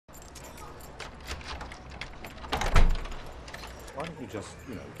Why don't you just,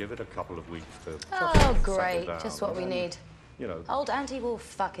 give it a couple of weeks to Oh, just great. settle down, Just what we need. Old Auntie will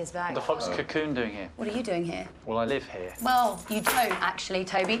fuck his bag. What the fuck's Cocoon doing here? What are you doing here? Well, I live here. Well, you don't, actually,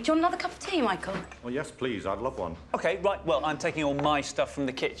 Toby. Do you want another cup of tea, Michael? Well, yes, please. I'd love one. OK, right, well, I'm taking all my stuff from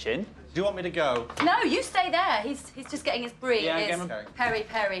the kitchen. Do you want me to go? No, you stay there. He's just getting his brie. Yeah, his okay.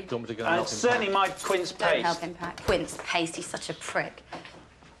 peri-peri. Do you want me to go and help him certainly pack? my quince paste. Don't help him pack. Quince paste, he's such a prick.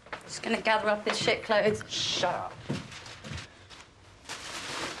 Just gonna gather up his shit clothes. Shut up.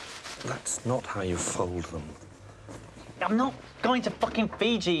 That's not how you fold them. I'm not going to fucking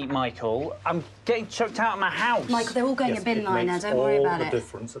Fiji, Michael. I'm getting chucked out of my house. Michael, they're all going a bin liner. Don't worry about it. All the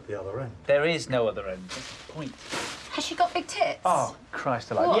difference at the other end. There is no other end. That's the point. Has she got big tits? Oh,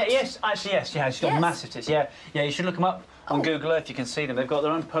 Christ alive. What? Yeah, yes, actually, yes, yeah, she's got Yes. massive tits. Yeah, you should look them up on Google Earth. You can see them. They've got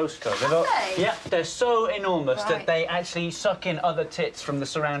their own postcode. Have they? Yeah, they're so enormous Right. that they actually suck in other tits from the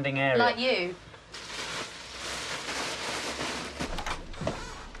surrounding area. Like you.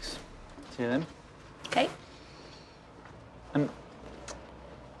 See them? OK.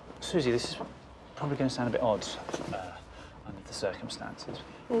 Suzy, this is probably going to sound a bit odd under the circumstances.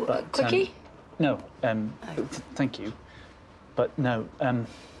 Ooh, but, quickie? No, thank you. But no,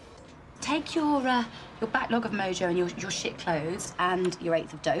 Take your backlog of mojo and your shit clothes and your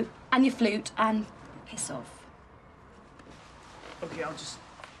eighth of dope and your flute and piss off. OK, I'll just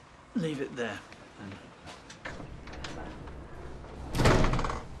leave it there.